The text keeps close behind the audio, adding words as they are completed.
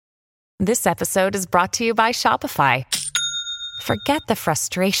This episode is brought to you by Shopify. Forget the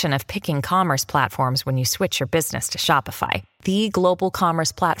frustration of picking commerce platforms when you switch your business to Shopify, the global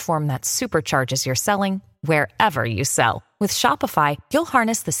commerce platform that supercharges your selling wherever you sell. With Shopify, you'll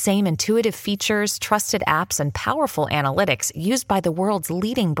harness the same intuitive features, trusted apps, and powerful analytics used by the world's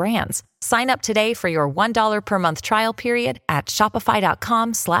leading brands. Sign up today for your $1 per month trial period at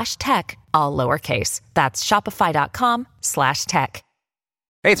shopify.com/tech, all lowercase. That's shopify.com/tech.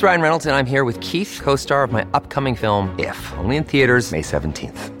 Hey, it's Ryan Reynolds, and I'm here with Keith, co-star of my upcoming film, If, only in theaters May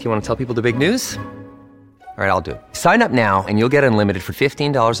 17th. Do you want to tell people the big news? All right, I'll do it. Sign up now and you'll get unlimited for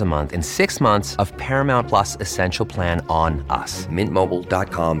 $15 a month and 6 months of Paramount Plus Essential Plan on us.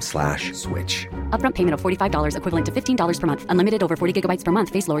 MintMobile.com/switch. Upfront payment of $45 equivalent to $15 per month. Unlimited over 40 gigabytes per month.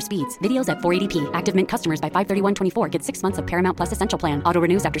 Face lower speeds. Videos at 480p. Active Mint customers by 531.24 get 6 months of Paramount Plus Essential Plan. Auto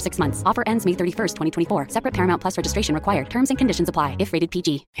renews after 6 months. Offer ends May 31st, 2024. Separate Paramount Plus registration required. Terms and conditions apply if rated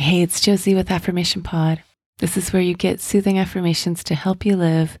PG. Hey, it's Josie with Affirmation Pod. This is where you get soothing affirmations to help you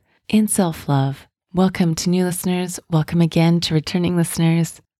live in self-love. Welcome to new listeners. Welcome again to returning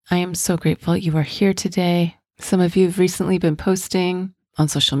listeners. I am so grateful you are here today. Some of you have recently been posting on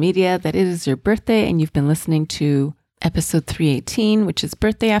social media that it is your birthday and you've been listening to episode 318, which is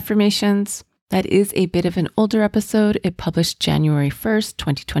birthday affirmations. That is a bit of an older episode. It published January 1st,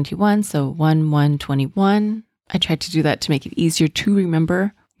 2021, so 1/1/21. I tried to do that to make it easier to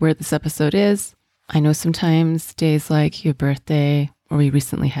remember where this episode is. I know sometimes days like your birthday, or we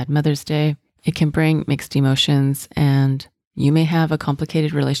recently had Mother's Day, it can bring mixed emotions, and you may have a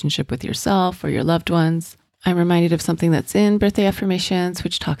complicated relationship with yourself or your loved ones. I'm reminded of something that's in birthday affirmations,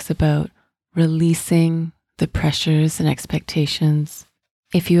 which talks about releasing the pressures and expectations.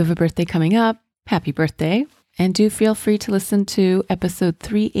 If you have a birthday coming up, happy birthday. And do feel free to listen to episode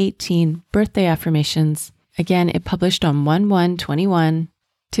 318, Birthday Affirmations. Again, it published on 1/1/21.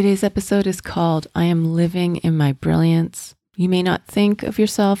 Today's episode is called I Am Living in My Brilliance. You may not think of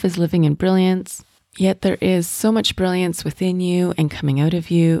yourself as living in brilliance, yet there is so much brilliance within you and coming out of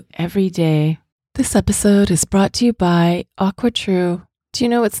you every day. This episode is brought to you by AquaTrue. Do you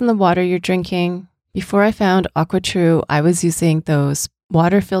know what's in the water you're drinking? Before I found AquaTrue, I was using those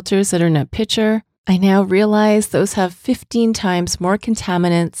water filters that are in a pitcher. I now realize those have 15 times more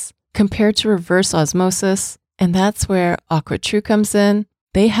contaminants compared to reverse osmosis, and that's where AquaTrue comes in.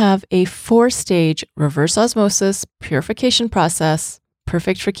 They have a 4-stage reverse osmosis purification process,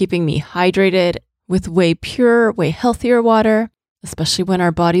 perfect for keeping me hydrated with way purer, way healthier water, especially when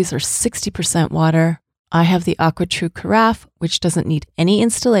our bodies are 60% water. I have the AquaTrue Carafe, which doesn't need any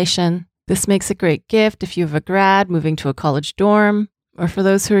installation. This makes a great gift if you have a grad moving to a college dorm, or for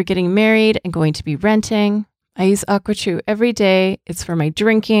those who are getting married and going to be renting. I use AquaTrue every day. It's for my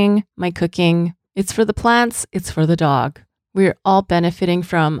drinking, my cooking. It's for the plants. It's for the dog. We're all benefiting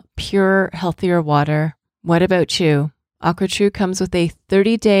from pure, healthier water. What about you? AquaTrue comes with a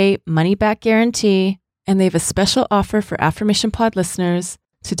 30-day money-back guarantee, and they have a special offer for Affirmation Pod listeners.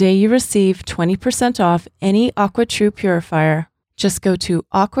 Today you receive 20% off any AquaTrue purifier. Just go to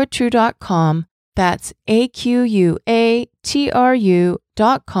aquatrue.com, that's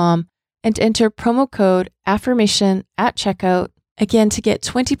AQUATRU.com, and enter promo code AFFIRMATION at checkout. Again, to get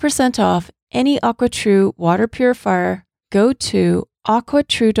 20% off any AquaTrue water purifier, go to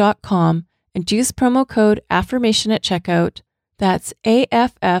aquatrue.com and use promo code AFFIRMATION at checkout. That's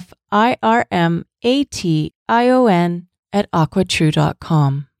AFFIRMATION at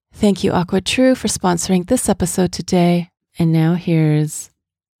aquatrue.com. Thank you, AquaTrue, for sponsoring this episode today. And now here's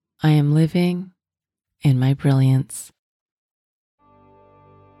I Am Living in My Brilliance.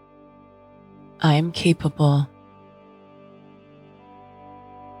 I am capable.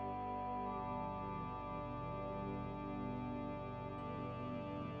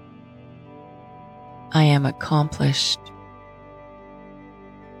 I am accomplished.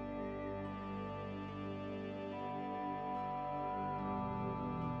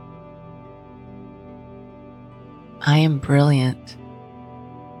 I am brilliant.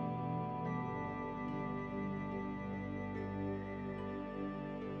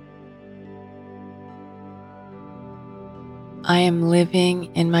 I am living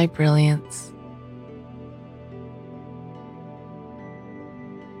in my brilliance.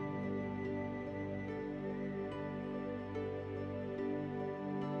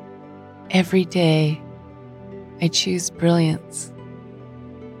 Every day, I choose brilliance.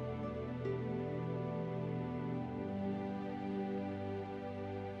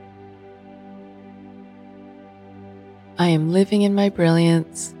 I am living in my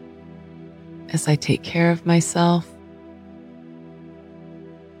brilliance as I take care of myself.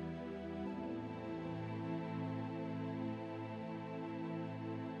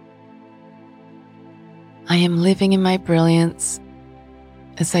 I am living in my brilliance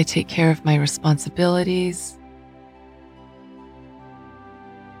as I take care of my responsibilities.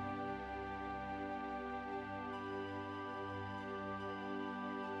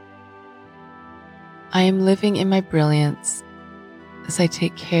 I am living in my brilliance as I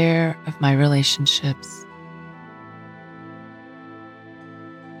take care of my relationships.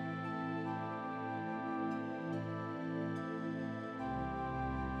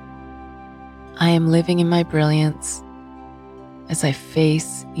 I am living in my brilliance as I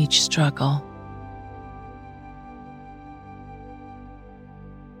face each struggle.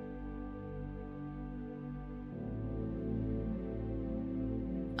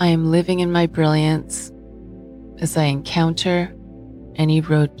 I am living in my brilliance as I encounter any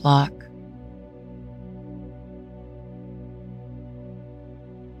roadblock.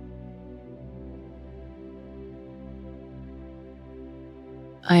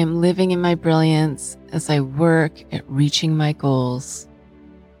 I am living in my brilliance as I work at reaching my goals.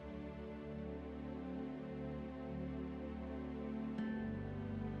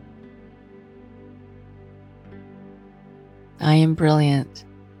 I am brilliant.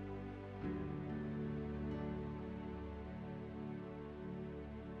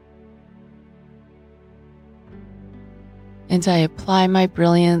 And I apply my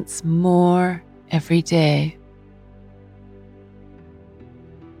brilliance more every day.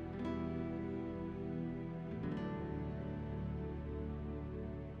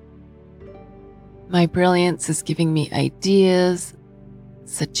 My brilliance is giving me ideas,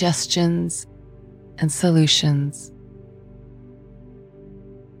 suggestions, and solutions.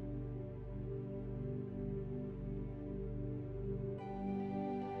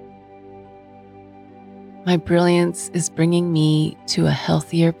 My brilliance is bringing me to a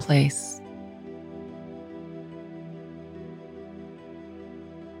healthier place.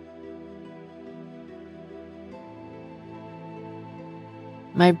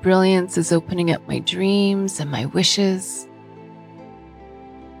 My brilliance is opening up my dreams and my wishes.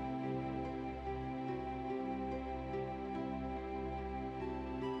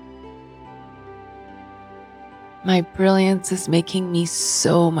 My brilliance is making me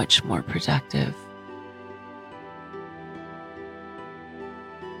so much more productive.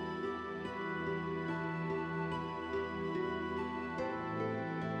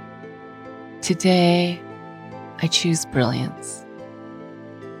 Today, I choose brilliance.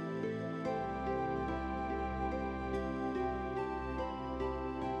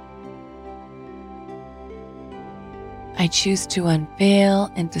 I choose to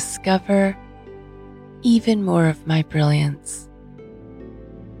unveil and discover even more of my brilliance.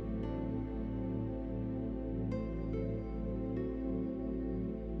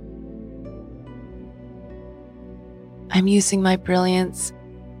 I'm using my brilliance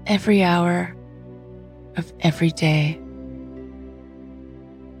every hour of every day.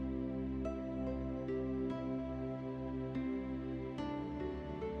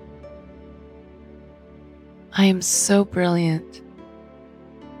 I am so brilliant.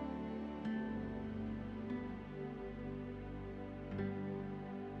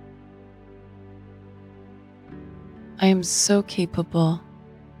 I am so capable.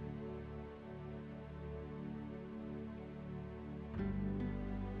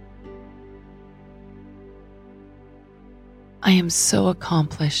 I am so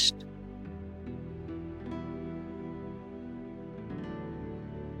accomplished.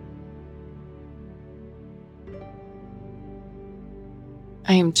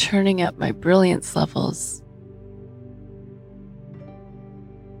 I am turning up my brilliance levels.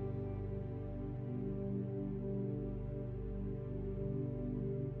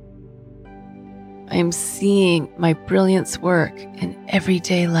 I am seeing my brilliance work in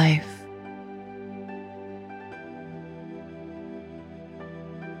everyday life.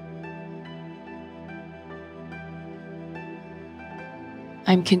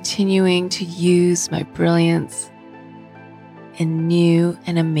 I'm continuing to use my brilliance in new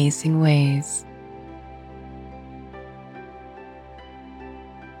and amazing ways.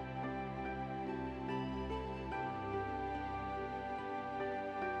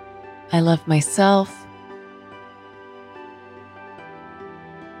 I love myself.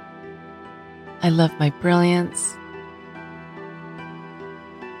 I love my brilliance.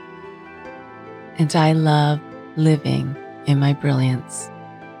 And I love living in my brilliance.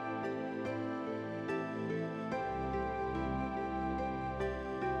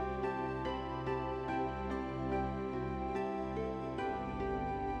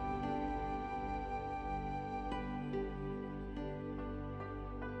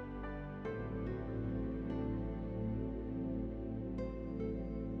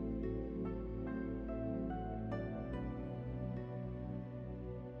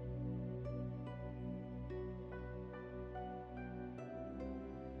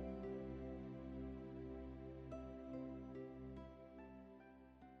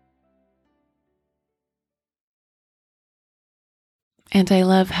 And I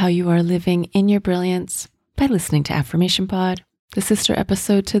love how you are living in your brilliance by listening to Affirmation Pod. The sister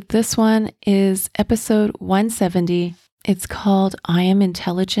episode to this one is episode 170. It's called I Am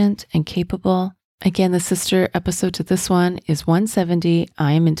Intelligent and Capable. Again, the sister episode to this one is 170.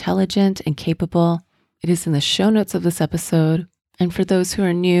 I Am Intelligent and Capable. It is in the show notes of this episode. And for those who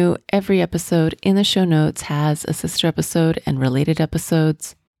are new, every episode in the show notes has a sister episode and related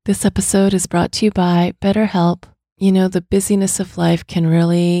episodes. This episode is brought to you by BetterHelp. You know, the busyness of life can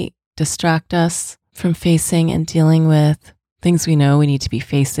really distract us from facing and dealing with things we know we need to be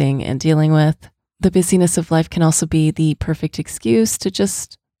facing and dealing with. The busyness of life can also be the perfect excuse to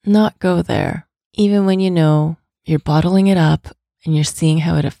just not go there, even when you know you're bottling it up and you're seeing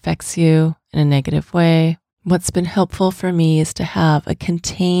how it affects you in a negative way. What's been helpful for me is to have a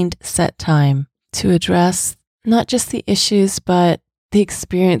contained set time to address not just the issues, but the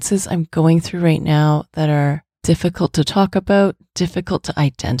experiences I'm going through right now that are difficult to talk about, difficult to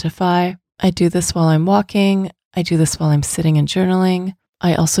identify. I do this while I'm walking. I do this while I'm sitting and journaling.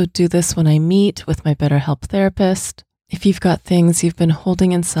 I also do this when I meet with my BetterHelp therapist. If you've got things you've been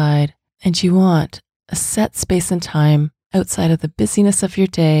holding inside and you want a set space and time outside of the busyness of your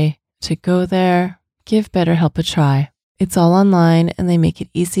day to go there, give BetterHelp a try. It's all online and they make it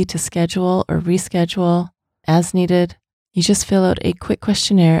easy to schedule or reschedule as needed. You just fill out a quick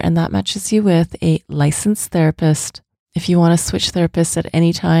questionnaire and that matches you with a licensed therapist. If you want to switch therapists at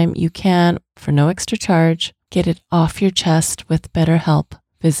any time, you can for no extra charge. Get it off your chest with BetterHelp.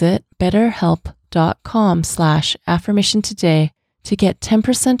 Visit betterhelp.com/affirmation today to get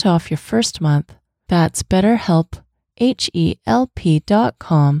 10% off your first month. That's BetterHelp,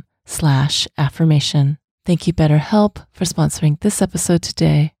 HELP.com/affirmation. Thank you, BetterHelp, for sponsoring this episode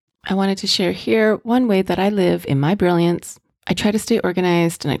today. I wanted to share here one way that I live in my brilliance. I try to stay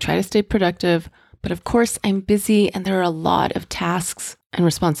organized and I try to stay productive, but of course I'm busy and there are a lot of tasks and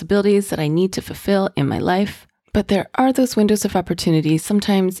responsibilities that I need to fulfill in my life. But there are those windows of opportunity,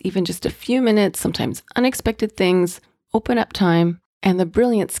 sometimes even just a few minutes, sometimes unexpected things, open up time. And the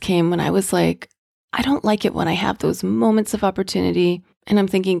brilliance came when I was like, I don't like it when I have those moments of opportunity and I'm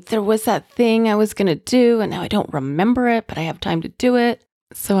thinking there was that thing I was going to do and now I don't remember it, but I have time to do it.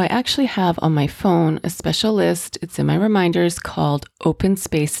 So I actually have on my phone a special list. It's in my reminders called Open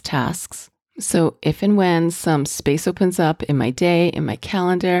Space Tasks. So if and when some space opens up in my day, in my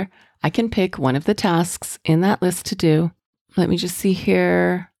calendar, I can pick one of the tasks in that list to do. Let me just see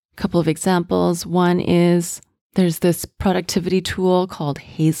here a couple of examples. One is there's this productivity tool called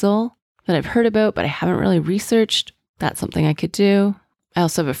Hazel that I've heard about, but I haven't really researched. That's something I could do. I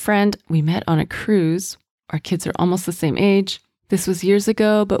also have a friend. We met on a cruise. Our kids are almost the same age. This was years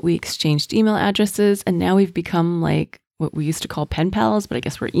ago, but we exchanged email addresses and now we've become like what we used to call pen pals, but I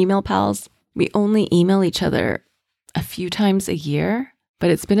guess we're email pals. We only email each other a few times a year,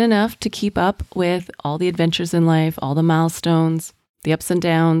 but it's been enough to keep up with all the adventures in life, all the milestones, the ups and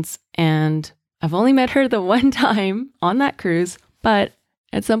downs. And I've only met her the one time on that cruise, but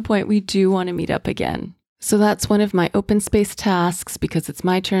at some point we do want to meet up again. So that's one of my open space tasks because it's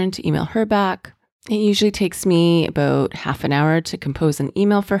my turn to email her back. It usually takes me about half an hour to compose an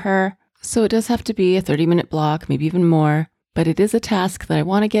email for her. So it does have to be a 30-minute block, maybe even more, but it is a task that I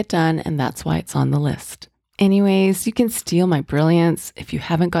want to get done and that's why it's on the list. Anyways, you can steal my brilliance if you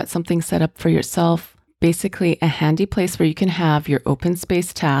haven't got something set up for yourself. Basically a handy place where you can have your open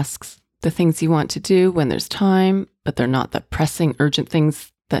space tasks, the things you want to do when there's time, but they're not the pressing, urgent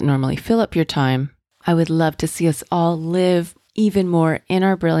things that normally fill up your time. I would love to see us all live even more in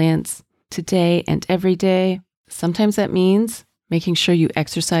our brilliance today and every day. Sometimes that means making sure you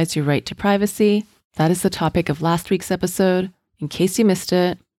exercise your right to privacy. That is the topic of last week's episode. In case you missed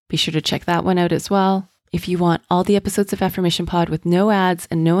it, be sure to check that one out as well. If you want all the episodes of Affirmation Pod with no ads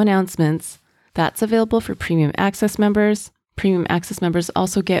and no announcements, that's available for Premium Access members. Premium Access members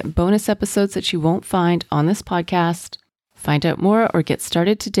also get bonus episodes that you won't find on this podcast. Find out more or get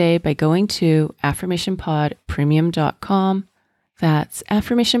started today by going to affirmationpodpremium.com. That's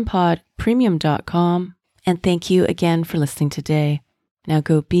affirmationpodpremium.com. And thank you again for listening today. Now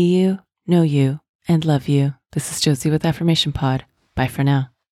go be you, know you, and love you. This is Josie with Affirmation Pod. Bye for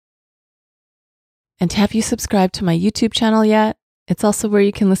now. And have you subscribed to my YouTube channel yet? It's also where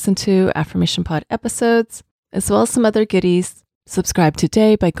you can listen to Affirmation Pod episodes, as well as some other goodies. Subscribe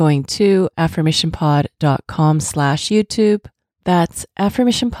today by going to affirmationpod.com/YouTube. That's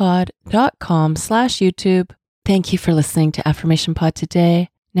affirmationpod.com/YouTube. Thank you for listening to Affirmation Pod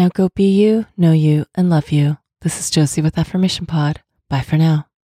today. Now go be you, know you, and love you. This is Josie with Affirmation Pod. Bye for now.